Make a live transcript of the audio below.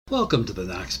Welcome to the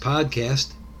Knox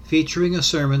Podcast, featuring a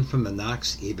sermon from the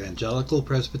Knox Evangelical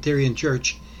Presbyterian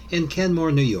Church in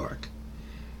Kenmore, New York.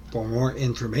 For more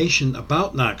information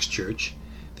about Knox Church,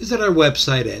 visit our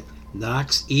website at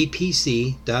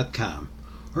knoxepc.com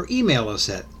or email us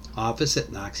at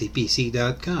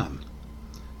office@knoxepc.com.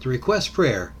 To request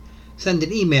prayer, send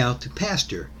an email to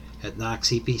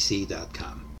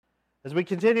pastor@knoxepc.com. As we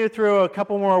continue through a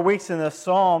couple more weeks in the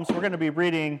Psalms, we're going to be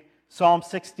reading Psalm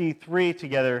 63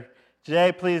 together.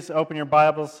 Today, please open your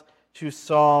Bibles to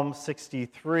Psalm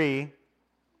 63.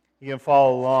 You can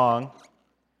follow along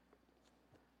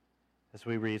as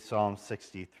we read Psalm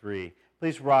 63.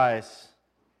 Please rise.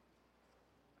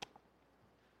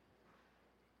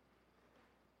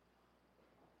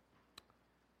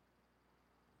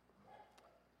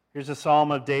 Here's a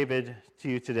psalm of David to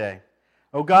you today.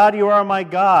 O God, you are my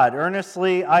God.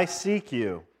 Earnestly I seek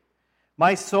you.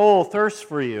 My soul thirsts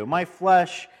for you. My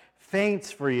flesh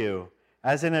faints for you,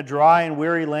 as in a dry and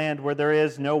weary land where there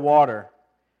is no water.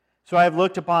 So I have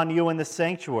looked upon you in the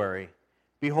sanctuary,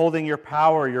 beholding your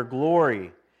power, your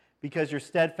glory, because your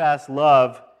steadfast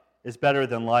love is better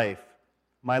than life.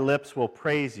 My lips will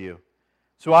praise you.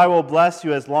 So I will bless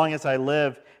you as long as I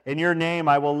live. In your name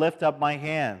I will lift up my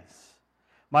hands.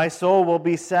 My soul will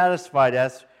be satisfied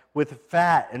as with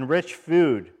fat and rich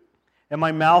food, and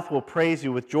my mouth will praise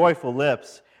you with joyful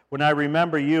lips when I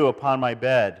remember you upon my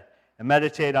bed and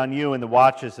meditate on you in the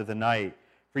watches of the night.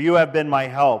 For you have been my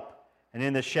help, and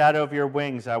in the shadow of your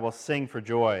wings I will sing for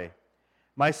joy.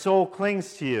 My soul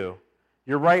clings to you.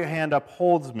 Your right hand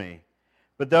upholds me.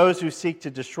 But those who seek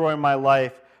to destroy my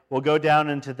life will go down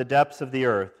into the depths of the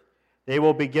earth. They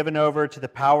will be given over to the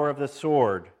power of the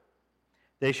sword.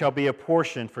 They shall be a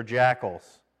portion for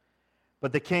jackals.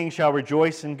 But the king shall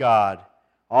rejoice in God.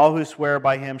 All who swear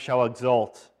by him shall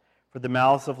exult, for the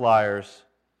mouths of liars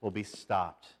will be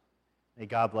stopped. May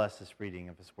God bless this reading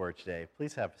of his word today.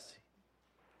 Please have a seat.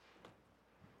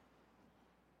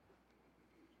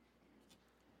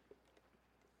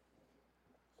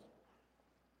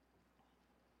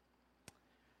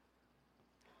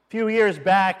 A few years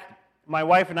back, my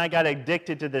wife and I got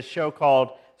addicted to this show called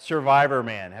Survivor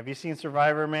Man. Have you seen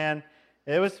Survivor Man?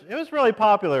 It was really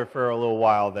popular for a little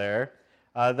while there.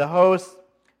 The host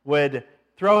would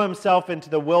throw himself into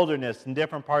the wilderness in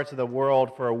different parts of the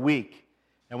world for a week.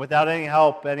 And without any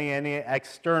help, any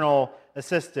external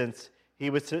assistance,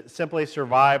 he would simply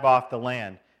survive off the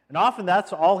land. And often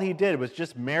that's all he did, was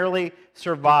just merely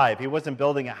survive. He wasn't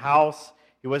building a house.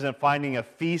 He wasn't finding a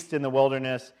feast in the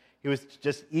wilderness. He was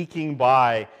just eking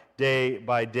by day.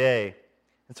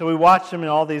 And so we watched him in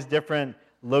all these different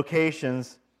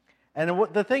locations. And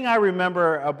the thing I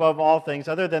remember above all things,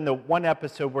 other than the one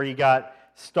episode where he got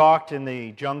stalked in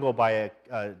the jungle by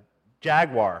a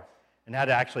jaguar and had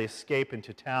to actually escape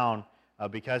into town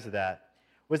because of that,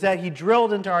 was that he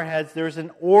drilled into our heads there's an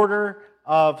order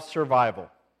of survival.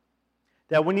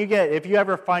 That if you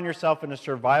ever find yourself in a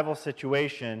survival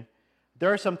situation,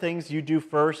 there are some things you do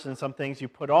first and some things you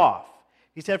put off.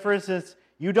 He said, for instance,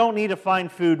 you don't need to find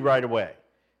food right away.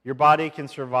 Your body can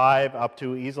survive up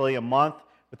to easily a month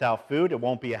without food. It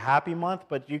won't be a happy month,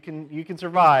 but you can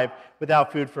survive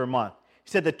without food for a month. He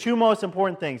said the two most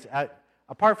important things,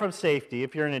 apart from safety,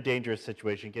 if you're in a dangerous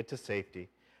situation, get to safety.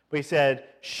 But he said,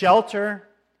 shelter,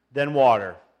 then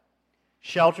water.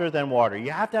 Shelter, then water. You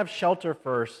have to have shelter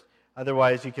first,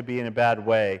 otherwise you could be in a bad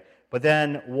way. But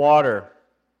then water.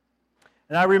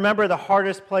 And I remember the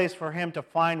hardest place for him to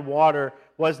find water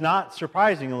was, not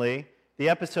surprisingly, the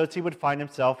episodes he would find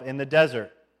himself in the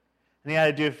desert. And he had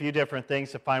to do a few different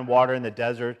things to find water in the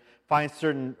desert, find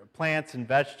certain plants and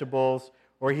vegetables,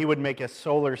 or he would make a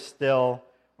solar still,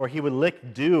 or he would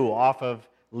lick dew off of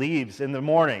leaves in the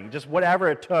morning, just whatever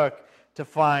it took to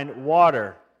find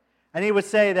water. And he would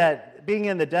say that being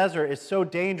in the desert is so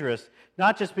dangerous,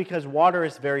 not just because water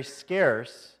is very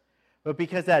scarce, but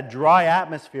because that dry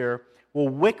atmosphere will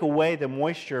wick away the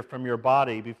moisture from your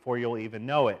body before you'll even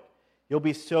know it. You'll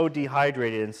be so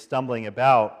dehydrated and stumbling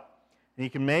about, and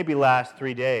you can maybe last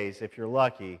 3 days, if you're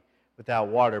lucky, without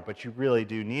water, but you really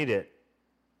do need it.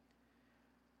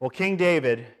 Well, King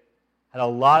David had a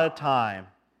lot of time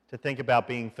to think about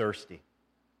being thirsty.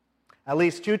 At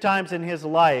least 2 times in his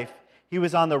life, he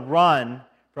was on the run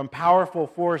from powerful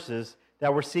forces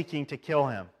that were seeking to kill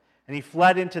him. And he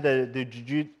fled into the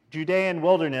Judean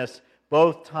wilderness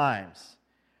both times.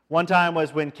 One time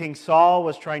was when King Saul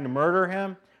was trying to murder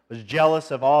him, was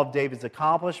jealous of all of David's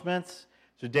accomplishments,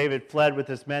 so David fled with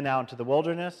his men out into the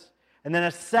wilderness. And then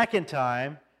a second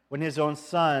time when his own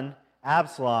son,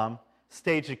 Absalom,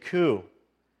 staged a coup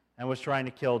and was trying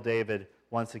to kill David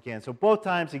once again. So both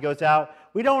times he goes out.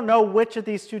 We don't know which of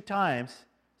these 2 times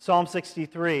Psalm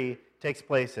 63 takes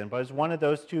place in, but it's one of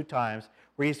those two times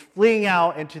where he's fleeing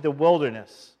out into the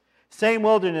wilderness. Same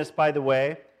wilderness, by the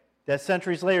way, that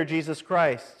centuries later Jesus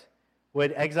Christ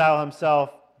would exile himself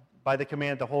by the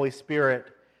command of the Holy Spirit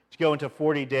to go into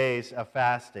 40 days of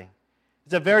fasting.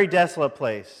 It's a very desolate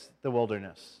place, the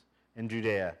wilderness in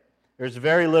Judea. There's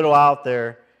very little out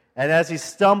there. And as he's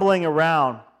stumbling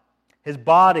around, his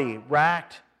body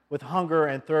racked with hunger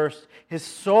and thirst, his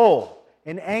soul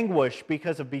in anguish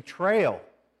because of betrayal,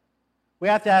 we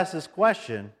have to ask this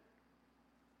question: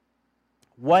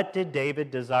 what did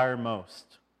David desire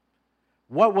most?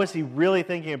 What was he really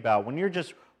thinking about? When you're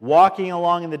just walking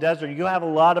along in the desert, you have a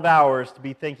lot of hours to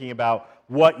be thinking about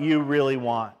what you really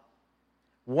want.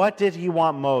 What did he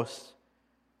want most?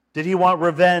 Did he want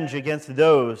revenge against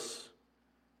those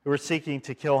who were seeking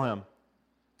to kill him?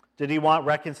 Did he want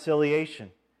reconciliation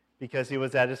because he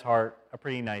was at his heart a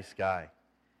pretty nice guy?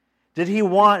 Did he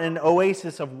want an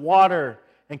oasis of water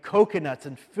and coconuts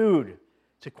and food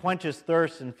to quench his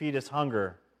thirst and feed his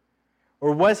hunger?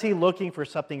 Or was he looking for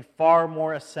something far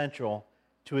more essential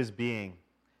to his being?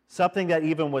 Something that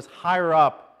even was higher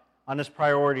up on his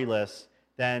priority list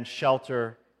than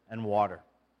shelter and water?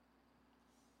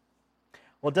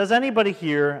 Well, does anybody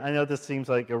here, I know this seems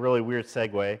like a really weird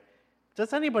segue,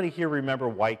 does anybody here remember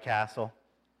White Castle?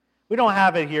 We don't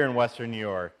have it here in Western New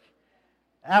York.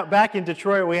 Back in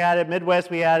Detroit, we had it.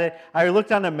 Midwest, we had it. I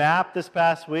looked on the map this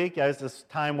past week. It was this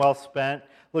time well spent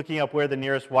looking up where the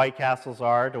nearest White Castles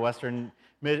are to Western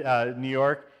New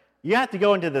York. You have to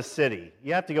go into the city.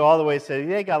 You have to go all the way to the city.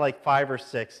 They got like 5 or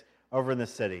 6 over in the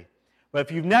city. But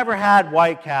if you've never had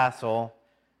White Castle,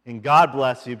 and God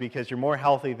bless you because you're more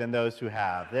healthy than those who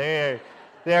have. They're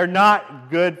not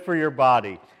good for your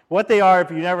body. What they are, if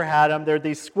you've never had them, they're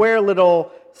these square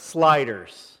little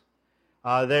sliders.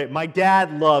 My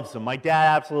dad loves them. My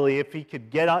dad absolutely, if he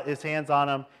could get his hands on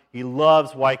them, he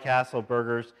loves White Castle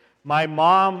burgers. My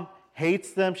mom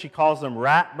hates them. She calls them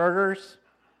rat burgers.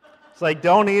 It's like,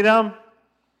 don't eat them.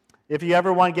 If you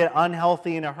ever want to get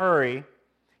unhealthy in a hurry,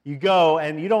 you go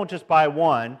and you don't just buy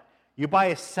one, you buy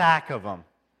a sack of them.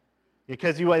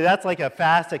 Because that's like a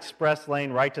fast express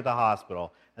lane right to the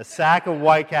hospital. A sack of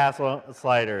White Castle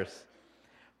sliders.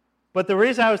 But the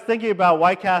reason I was thinking about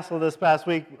White Castle this past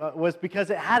week was because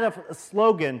it had a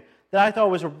slogan that I thought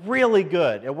was really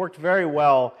good. It worked very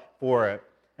well for it.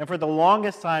 And for the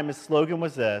longest time, his slogan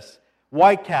was this: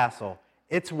 White Castle,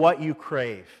 it's what you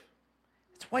crave.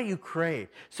 It's what you crave.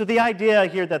 So the idea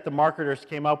here that the marketers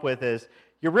came up with is,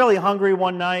 you're really hungry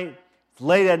one night, it's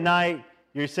late at night,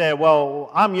 you say, well,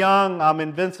 I'm young, I'm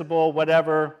invincible,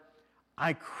 whatever.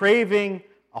 I'm craving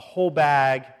a whole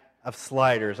bag of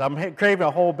sliders. I'm craving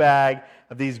a whole bag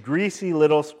of these greasy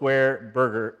little square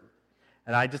burger.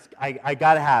 And I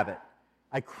got to have it.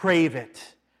 I crave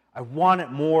it. I want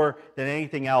it more than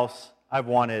anything else I've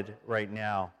wanted right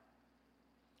now.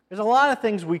 There's a lot of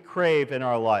things we crave in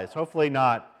our lives. Hopefully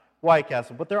not White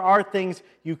Castle, but there are things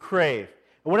you crave.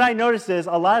 And what I notice is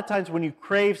a lot of times when you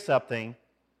crave something,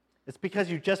 it's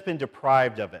because you've just been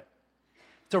deprived of it.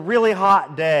 It's a really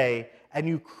hot day, and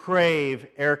you crave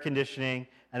air conditioning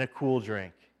and a cool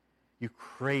drink. You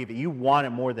crave it. You want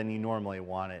it more than you normally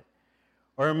want it.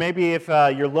 Or maybe if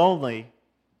you're lonely,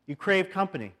 you crave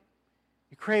company.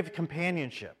 You crave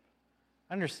companionship.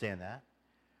 I understand that.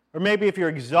 Or maybe if you're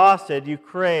exhausted, you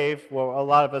crave, well, a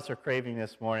lot of us are craving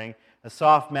this morning, a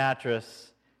soft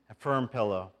mattress, a firm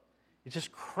pillow. You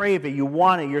just crave it. You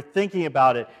want it. You're thinking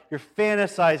about it. You're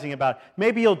fantasizing about it.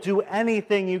 Maybe you'll do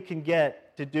anything you can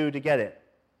get to get it.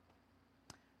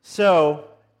 So,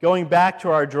 going back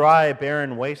to our dry,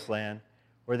 barren wasteland,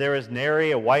 where there is nary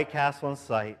a White Castle in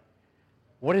sight,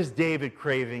 what is David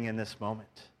craving in this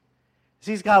moment?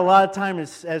 He's got a lot of time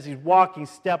as he's walking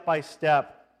step by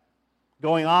step,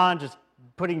 going on, just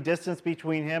putting distance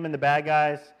between him and the bad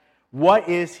guys. What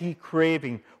is he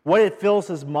craving? What it fills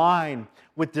his mind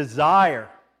with desire?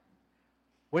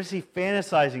 What is he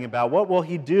fantasizing about? What will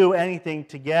he do anything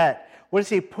to get? What is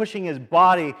he pushing his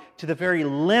body to the very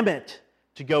limit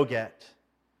to go get?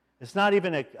 It's not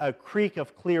even a creek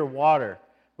of clear water,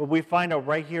 but we find out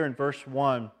right here in verse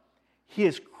 1, he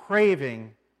is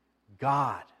craving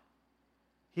God.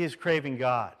 He is craving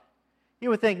God. You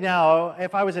would think now,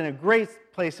 if I was in a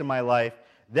great place in my life,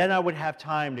 then I would have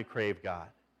time to crave God.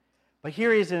 But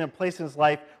here he is in a place in his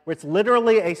life where it's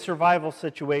literally a survival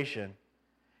situation.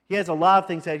 He has a lot of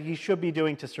things that he should be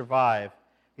doing to survive.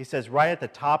 He says right at the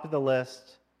top of the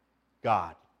list,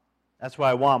 God. That's what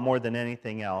I want more than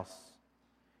anything else.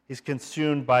 He's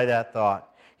consumed by that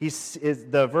thought.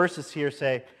 The verses here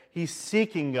say he's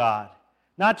seeking God.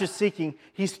 Not just seeking,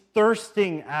 he's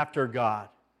thirsting after God.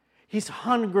 He's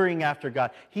hungering after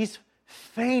God. He's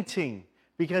fainting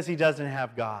because he doesn't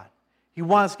have God. He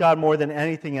wants God more than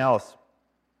anything else.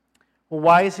 Well,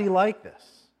 why is he like this?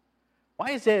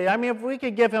 Why is it? I mean, if we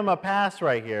could give him a pass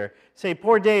right here, say,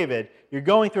 poor David, you're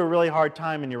going through a really hard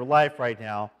time in your life right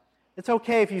now. It's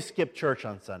okay if you skip church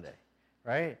on Sunday,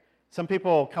 right? Some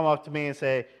people come up to me and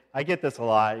say, I get this a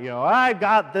lot, I've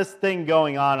got this thing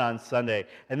going on Sunday.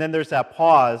 And then there's that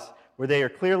pause where they are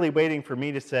clearly waiting for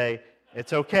me to say,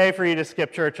 it's okay for you to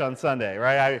skip church on Sunday,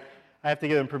 right? I have to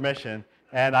give them permission.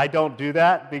 And I don't do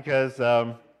that because,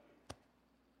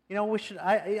 we should.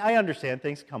 I understand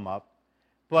things come up,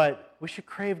 but we should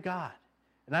crave God.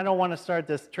 And I don't want to start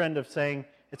this trend of saying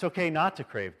it's okay not to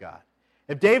crave God.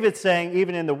 If David's saying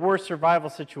even in the worst survival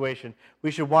situation,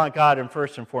 we should want God in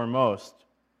first and foremost.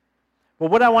 But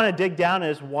what I want to dig down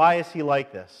is, why is he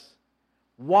like this?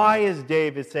 Why is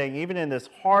David saying, even in this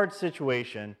hard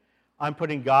situation, I'm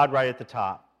putting God right at the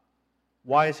top?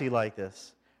 Why is he like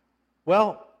this?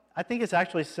 Well, I think it's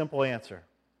actually a simple answer.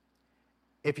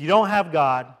 If you don't have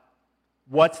God,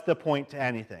 what's the point to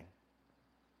anything?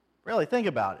 Really, think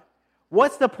about it.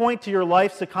 What's the point to your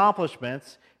life's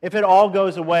accomplishments if it all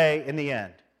goes away in the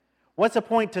end? What's the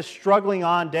point to struggling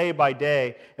on day by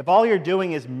day if all you're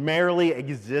doing is merely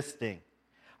existing?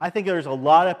 I think there's a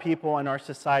lot of people in our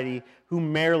society who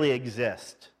merely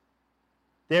exist.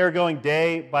 They're going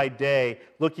day by day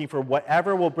looking for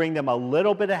whatever will bring them a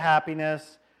little bit of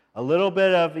happiness, a little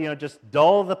bit of, just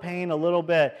dull the pain a little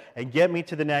bit and get me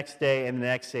to the next day and the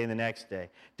next day and the next day.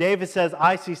 David says,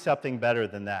 I see something better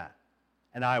than that,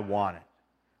 and I want it.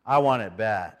 I want it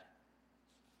bad.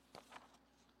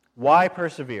 Why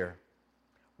persevere?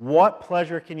 What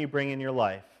pleasure can you bring in your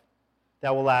life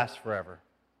that will last forever?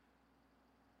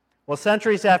 Well,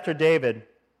 centuries after David,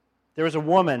 there was a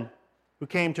woman who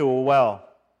came to a well,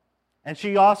 and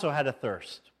she also had a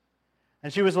thirst.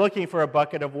 And she was looking for a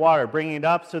bucket of water, bringing it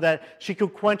up so that she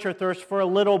could quench her thirst for a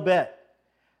little bit.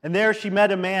 And there she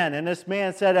met a man, and this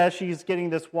man said, as she's getting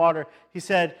this water, he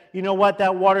said, you know what,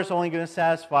 that water's only going to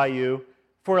satisfy you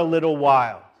for a little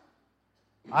while.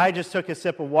 I just took a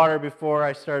sip of water before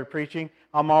I started preaching.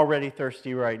 I'm already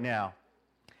thirsty right now.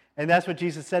 And that's what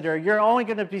Jesus said to her. You're only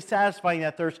going to be satisfying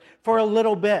that thirst for a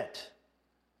little bit.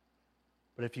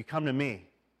 But if you come to me,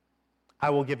 I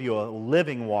will give you a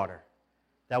living water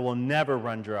that will never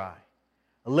run dry.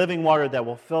 A living water that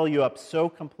will fill you up so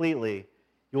completely,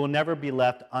 you will never be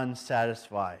left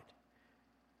unsatisfied.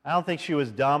 I don't think she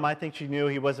was dumb. I think she knew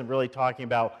he wasn't really talking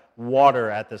about water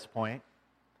at this point.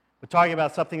 We're talking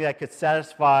about something that could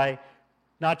satisfy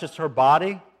not just her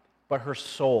body, but her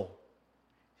soul.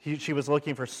 She was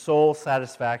looking for soul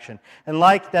satisfaction. And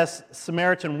like this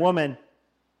Samaritan woman,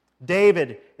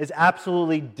 David is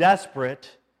absolutely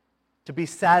desperate to be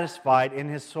satisfied in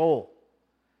his soul.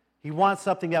 He wants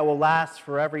something that will last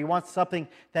forever. He wants something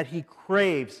that he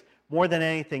craves more than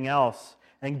anything else.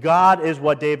 And God is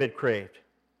what David craved.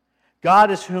 God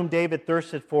is whom David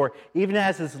thirsted for. Even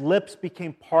as his lips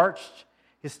became parched,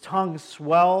 his tongue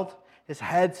swelled, his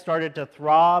head started to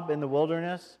throb in the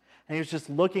wilderness, and he was just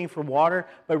looking for water,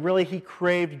 but really he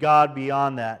craved God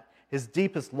beyond that. His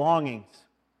deepest longings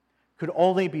could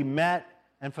only be met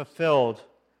and fulfilled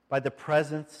by the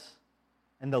presence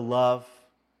and the love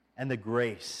and the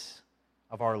grace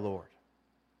of our Lord.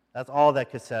 That's all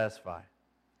that could satisfy.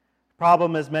 The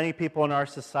problem is many people in our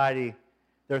society,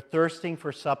 they're thirsting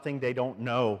for something they don't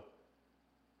know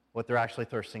what they're actually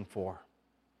thirsting for.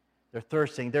 They're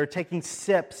thirsting. They're taking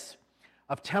sips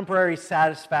of temporary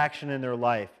satisfaction in their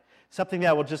life, something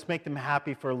that will just make them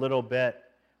happy for a little bit,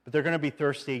 but they're going to be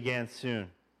thirsty again soon.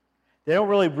 They don't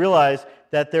really realize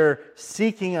that they're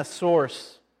seeking a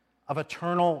source of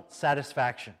eternal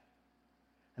satisfaction,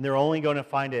 and they're only going to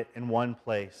find it in one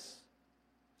place.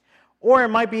 Or it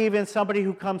might be even somebody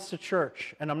who comes to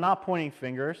church, and I'm not pointing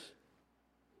fingers.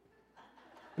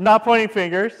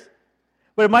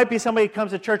 But it might be somebody who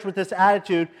comes to church with this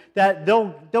attitude that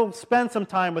they'll spend some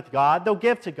time with God, they'll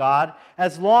give to God,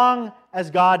 as long as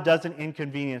God doesn't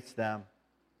inconvenience them.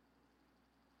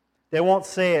 They won't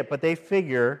say it, but they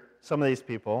figure, some of these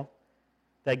people,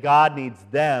 that God needs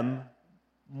them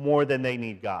more than they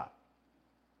need God.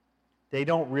 They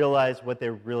don't realize what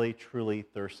they're really, truly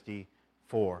thirsty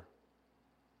for.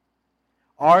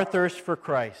 Our thirst for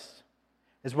Christ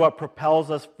is what propels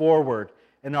us forward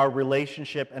in our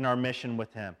relationship and our mission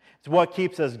with Him. It's what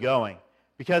keeps us going,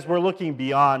 because we're looking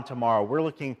beyond tomorrow. We're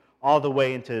looking all the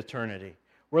way into eternity.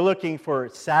 We're looking for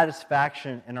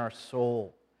satisfaction in our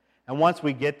soul. And once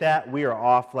we get that, we are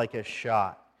off like a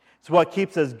shot. It's what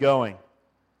keeps us going,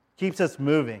 keeps us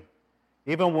moving,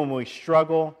 even when we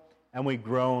struggle and we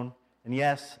groan, and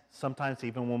yes, sometimes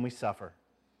even when we suffer.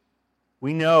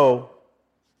 We know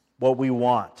what we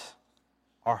want.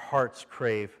 Our hearts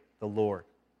crave the Lord.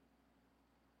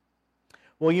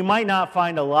 Well, you might not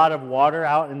find a lot of water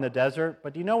out in the desert,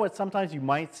 but you know what sometimes you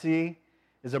might see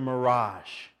is a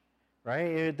mirage,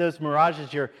 right? Those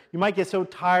mirages, you might get so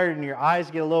tired and your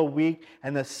eyes get a little weak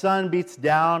and the sun beats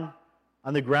down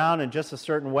on the ground in just a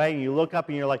certain way and you look up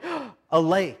and you're like, oh, a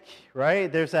lake,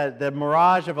 right? There's the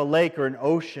mirage of a lake or an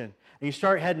ocean and you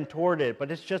start heading toward it, but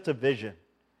it's just a vision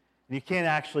and you can't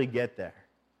actually get there.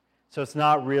 So it's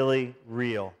not really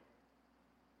real.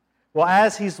 Well,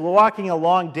 as he's walking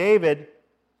along, David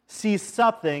sees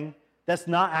something that's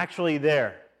not actually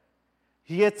there.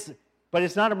 But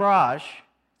it's not a mirage.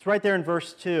 It's right there in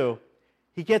verse 2.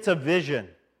 He gets a vision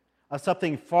of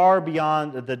something far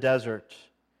beyond the desert.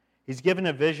 He's given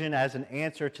a vision as an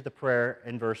answer to the prayer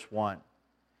in verse 1.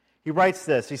 He writes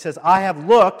this. He says, I have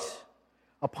looked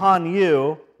upon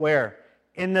you, where?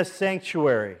 In the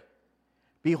sanctuary,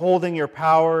 beholding your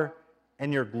power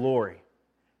and your glory.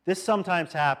 This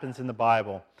sometimes happens in the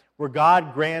Bible, where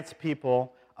God grants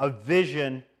people a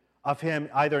vision of him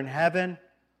either in heaven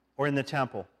or in the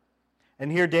temple.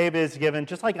 And here David is given,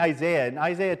 just like Isaiah, in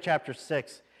Isaiah chapter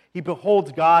 6, he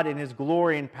beholds God in his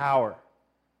glory and power.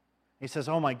 He says,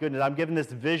 oh my goodness, I'm given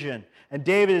this vision. And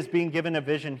David is being given a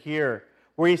vision here,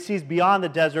 where he sees beyond the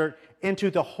desert into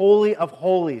the Holy of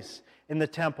Holies in the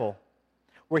temple,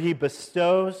 where he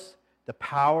bestows the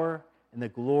power and the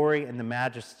glory and the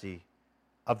majesty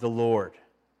of the Lord.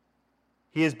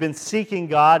 He has been seeking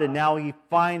God, and now he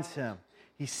finds him.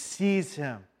 He sees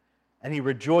him, and he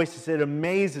rejoices. It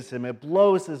amazes him. It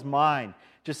blows his mind,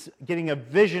 just getting a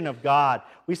vision of God.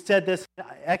 We said this in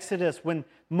Exodus, when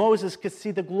Moses could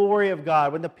see the glory of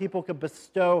God, when the people could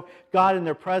bestow God in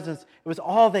their presence. It was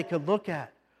all they could look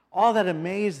at, all that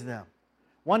amazed them.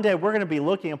 One day we're going to be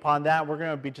looking upon that. We're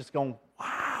going to be just going,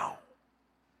 wow.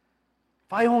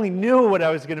 If I only knew what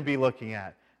I was going to be looking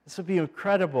at, this would be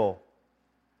incredible.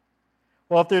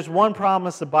 Well, if there's one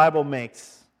promise the Bible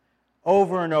makes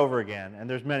over and over again, and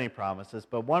there's many promises,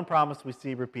 but one promise we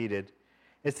see repeated,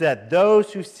 is that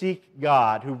those who seek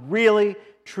God, who really,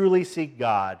 truly seek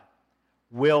God,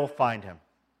 will find him.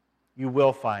 You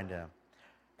will find him.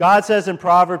 God says in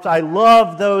Proverbs, I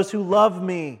love those who love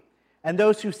me, and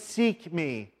those who seek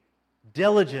me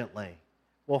diligently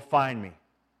will find me.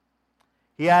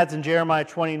 He adds in Jeremiah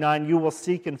 29, you will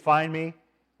seek and find me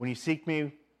when you seek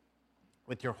me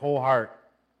with your whole heart.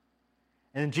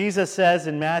 And Jesus says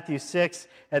in Matthew 6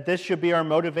 that this should be our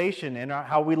motivation in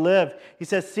how we live. He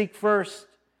says, seek first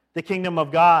the kingdom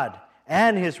of God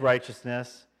and his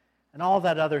righteousness, and all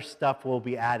that other stuff will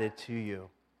be added to you.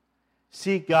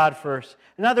 Seek God first.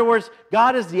 In other words,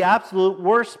 God is the absolute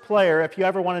worst player if you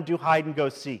ever want to do hide and go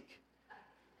seek.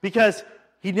 Because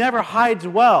he never hides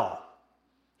well.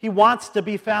 He wants to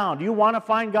be found. You want to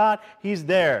find God? He's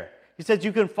there. He says,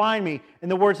 you can find me in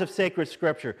the words of sacred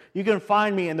scripture. You can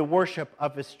find me in the worship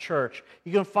of his church.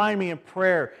 You can find me in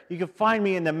prayer. You can find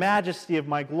me in the majesty of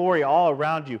my glory all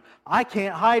around you. I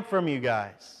can't hide from you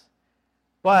guys.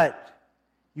 But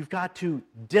you've got to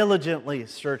diligently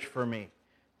search for me,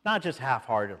 not just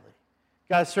half-heartedly. You've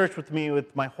got to search with me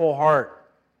with my whole heart.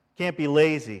 Can't be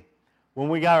lazy. When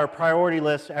we got our priority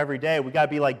list every day, we got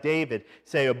to be like David.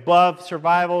 Say above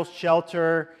survival,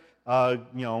 shelter,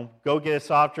 go get a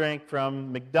soft drink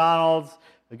from McDonald's,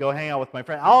 go hang out with my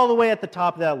friend. All the way at the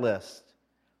top of that list,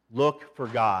 look for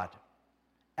God.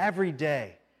 Every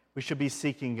day, we should be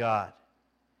seeking God.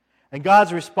 And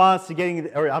David's response to getting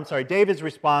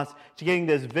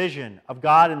this vision of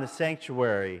God in the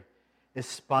sanctuary is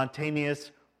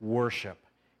spontaneous worship.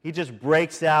 He just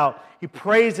breaks out. He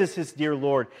praises his dear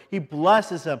Lord. He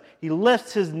blesses him. He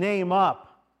lifts his name up.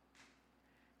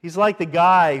 He's like the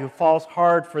guy who falls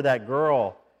hard for that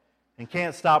girl and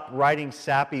can't stop writing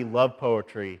sappy love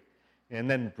poetry and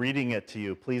then reading it to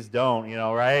you. Please don't,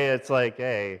 right? It's like,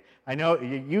 hey, I know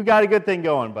you got a good thing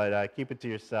going, but keep it to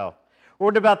yourself. Or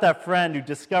what about that friend who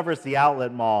discovers the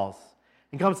outlet malls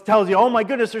and tells you, oh my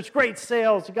goodness, there's great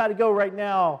sales. You got to go right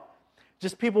now.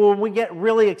 Just people, when we get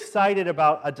really excited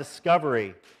about a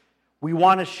discovery, we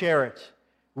want to share it.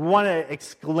 We want to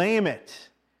exclaim it.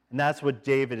 And that's what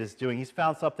David is doing. He's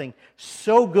found something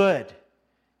so good,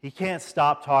 he can't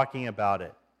stop talking about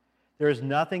it. There is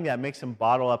nothing that makes him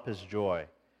bottle up his joy.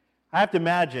 I have to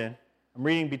imagine, I'm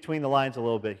reading between the lines a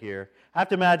little bit here, I have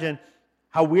to imagine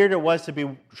how weird it was to be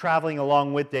traveling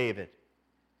along with David.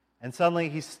 And suddenly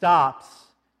he stops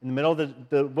in the middle of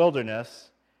the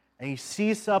wilderness, and he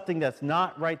sees something that's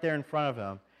not right there in front of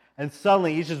him. And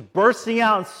suddenly he's just bursting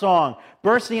out in song,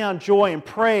 bursting out in joy and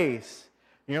praise.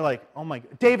 And you're like, oh my,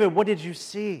 David, what did you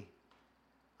see?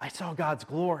 I saw God's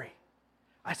glory.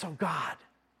 I saw God.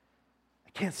 I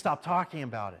can't stop talking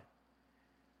about it.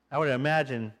 I would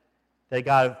imagine they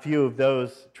got a few of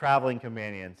those traveling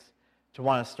companions to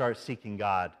want to start seeking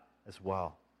God as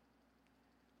well.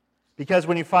 Because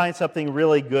when you find something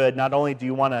really good, not only do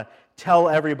you want to tell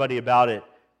everybody about it,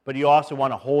 but you also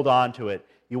want to hold on to it.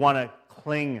 You want to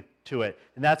cling to it.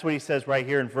 And that's what he says right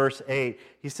here in verse 8.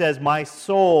 He says, my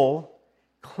soul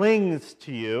clings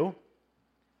to you.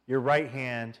 Your right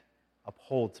hand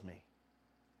upholds me.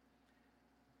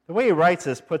 The way he writes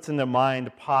this puts into mind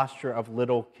the posture of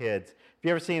little kids. Have you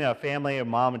ever seen a family of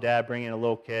mom and dad bring in a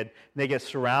little kid, and they get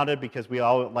surrounded because we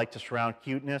all like to surround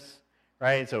cuteness,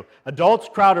 right? So adults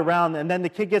crowd around, and then the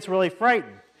kid gets really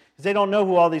frightened because they don't know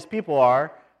who all these people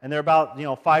are, and they're about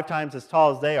 5 times as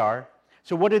tall as they are.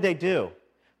 So what do?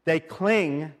 They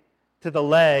cling to the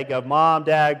leg of mom,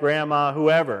 dad, grandma,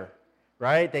 whoever,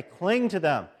 right? They cling to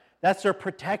them. That's their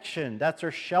protection. That's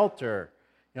their shelter.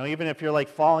 Even if you're like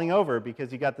falling over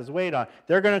because you got this weight on,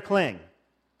 they're going to cling.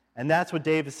 And that's what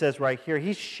David says right here.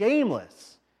 He's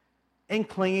shameless in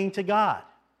clinging to God.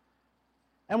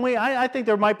 And I think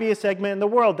there might be a segment in the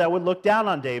world that would look down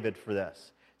on David for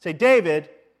this. Say, David,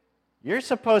 you're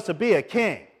supposed to be a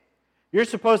king. You're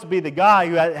supposed to be the guy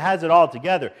who has it all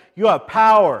together. You have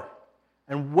power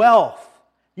and wealth.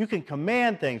 You can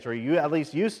command things, or you at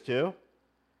least used to.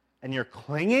 And you're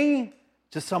clinging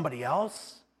to somebody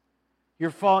else. You're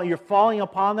falling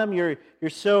upon them. You're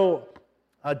so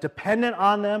dependent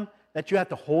on them that you have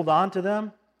to hold on to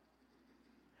them.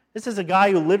 This is a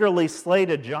guy who literally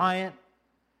slayed a giant.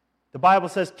 The Bible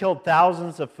says killed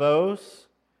thousands of foes.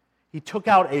 He took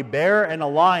out a bear and a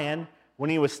lion when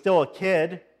he was still a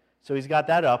kid, so he's got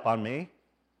that up on me.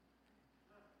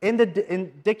 In the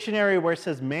dictionary where it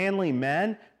says manly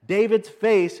men, David's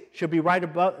face should be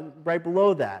right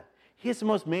below that. He is the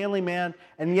most manly man,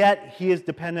 and yet he is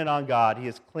dependent on God. He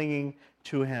is clinging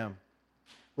to him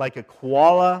like a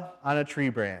koala on a tree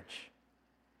branch.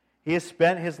 He has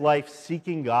spent his life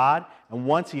seeking God, and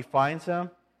once he finds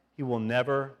him, he will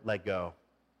never let go.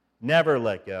 Never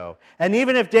let go. And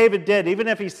even if David did, even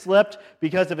if he slipped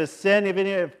because of his sin, even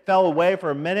if it fell away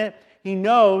for a minute, he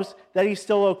knows that he's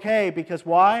still okay. Because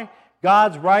why?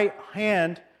 God's right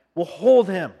hand will hold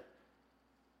him.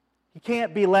 He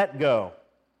can't be let go.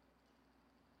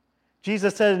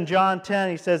 Jesus said in John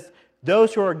 10, he says,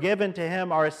 those who are given to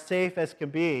him are as safe as can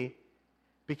be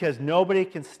because nobody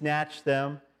can snatch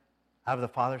them out of the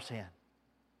Father's hand.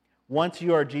 Once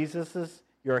you are Jesus's,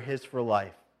 you are his for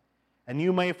life. And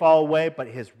you may fall away, but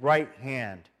his right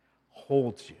hand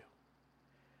holds you.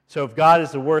 So if God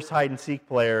is the worst hide-and-seek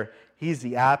player, he's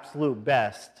the absolute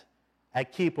best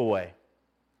at keep away.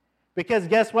 Because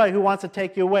guess what? Who wants to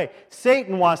take you away?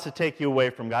 Satan wants to take you away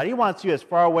from God. He wants you as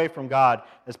far away from God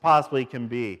as possibly can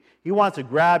be. He wants to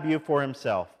grab you for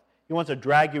himself. He wants to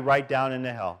drag you right down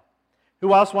into hell.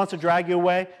 Who else wants to drag you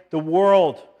away? The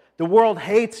world. The world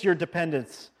hates your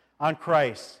dependence on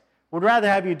Christ. Would rather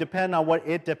have you depend on what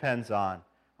it depends on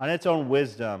its own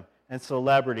wisdom and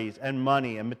celebrities and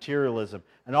money and materialism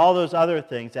and all those other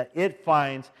things that it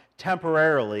finds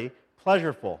temporarily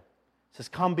pleasurable. It says,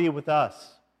 come be with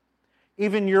us.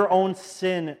 Even your own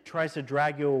sin tries to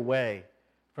drag you away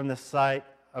from the sight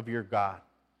of your God.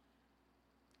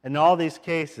 In all these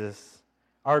cases,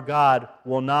 our God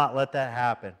will not let that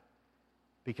happen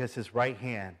because his right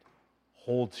hand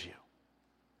holds you.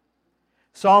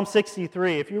 Psalm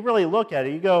 63, if you really look at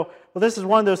it, you go, well, this is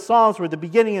one of those Psalms where the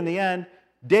beginning and the end,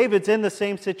 David's in the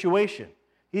same situation.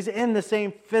 He's in the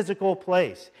same physical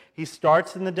place. He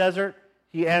starts in the desert,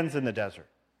 he ends in the desert.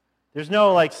 There's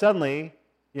no suddenly,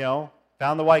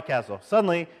 found the White Castle.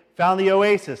 Suddenly, found the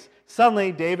oasis.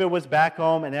 Suddenly, David was back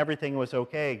home and everything was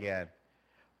okay again.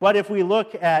 But if we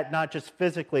look at not just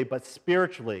physically, but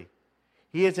spiritually,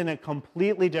 he is in a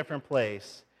completely different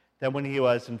place than when he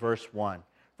was in verse 1.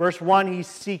 Verse 1, he's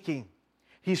seeking,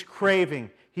 he's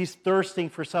craving, he's thirsting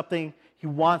for something he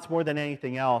wants more than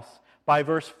anything else. By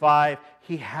verse 5,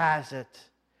 he has it.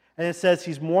 And it says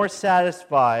he's more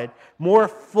satisfied, more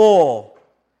full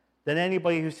than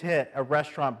anybody who's hit a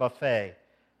restaurant buffet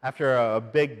after a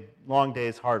big, long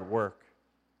day's hard work.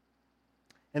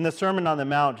 In the Sermon on the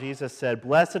Mount, Jesus said,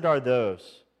 blessed are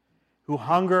those who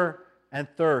hunger and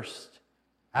thirst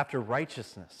after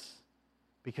righteousness,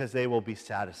 because they will be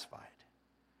satisfied.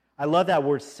 I love that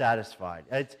word satisfied.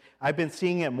 I've been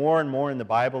seeing it more and more in the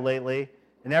Bible lately,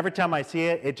 and every time I see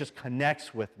it, it just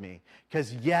connects with me.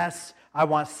 Because yes, I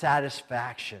want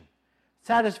satisfaction.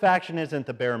 Satisfaction isn't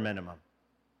the bare minimum.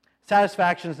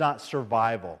 Satisfaction is not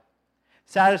survival.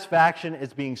 Satisfaction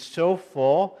is being so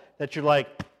full that you're like,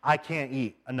 I can't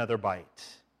eat another bite.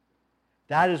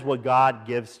 That is what God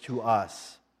gives to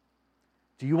us.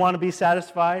 Do you want to be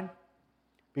satisfied?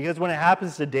 Because when it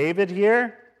happens to David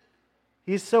here,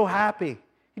 he's so happy.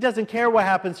 He doesn't care what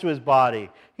happens to his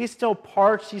body. He's still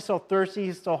parched, he's still thirsty,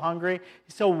 he's still hungry,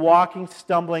 he's still walking,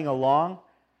 stumbling along,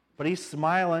 but he's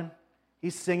smiling,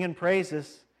 he's singing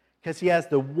praises, because he has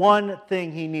the one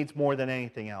thing he needs more than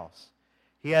anything else.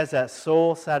 He has that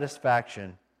soul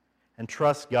satisfaction and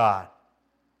trust God.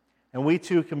 And we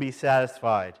too can be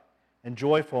satisfied and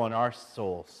joyful in our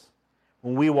souls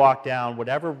when we walk down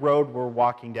whatever road we're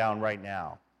walking down right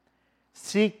now.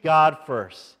 Seek God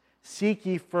first. Seek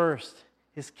ye first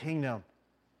His kingdom,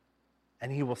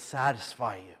 and He will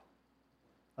satisfy you.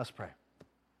 Let's pray.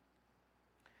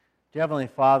 Dear Heavenly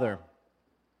Father,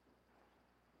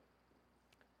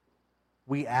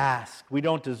 we ask. We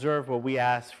don't deserve what we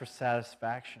ask for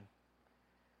satisfaction.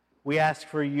 We ask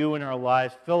for you in our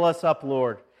lives. Fill us up,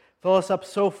 Lord. Fill us up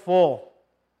so full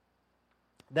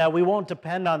that we won't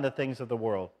depend on the things of the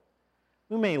world.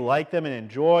 We may like them and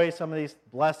enjoy some of these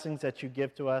blessings that you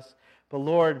give to us, but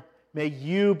Lord, may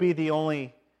you be the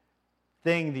only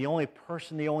thing, the only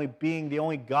person, the only being, the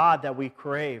only God that we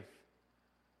crave,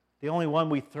 the only one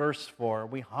we thirst for,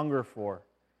 we hunger for.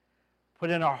 Put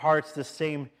in our hearts the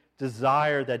same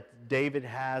desire that David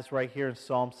has right here in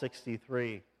Psalm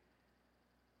 63.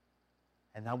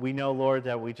 And that we know, Lord,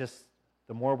 that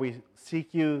the more we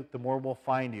seek you, the more we'll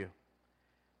find you.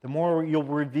 The more you'll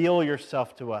reveal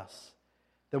yourself to us.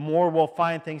 The more we'll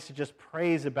find things to just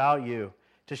praise about you,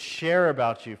 to share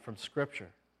about you from Scripture.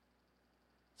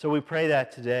 So we pray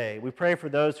that today. We pray for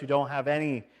those who don't have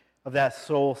any of that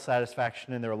soul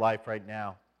satisfaction in their life right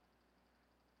now.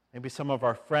 Maybe some of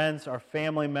our friends, our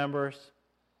family members,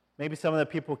 maybe some of the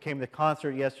people who came to the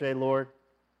concert yesterday, Lord.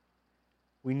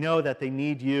 We know that they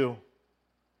need you.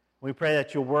 We pray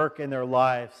that you'll work in their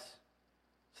lives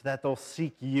so that they'll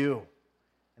seek you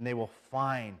and they will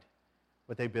find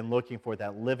what they've been looking for,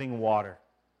 that living water.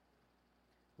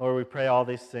 Lord, we pray all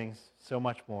these things, so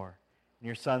much more. In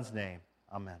your Son's name,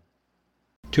 amen.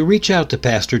 To reach out to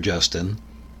Pastor Justin,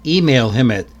 email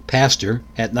him at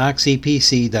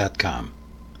pastor@knoxepc.com.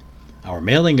 Our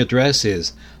mailing address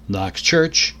is Knox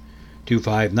Church,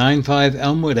 2595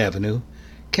 Elmwood Avenue,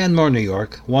 Kenmore, New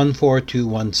York,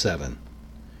 14217.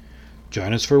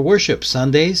 Join us for worship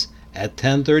Sundays at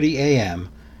 10:30 a.m.,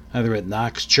 either at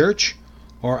Knox Church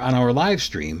or on our live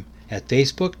stream at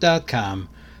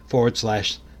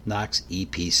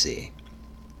facebook.com/KnoxEPC.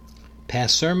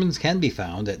 Past sermons can be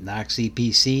found at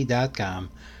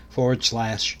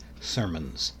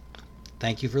knoxepc.com/sermons.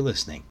 Thank you for listening.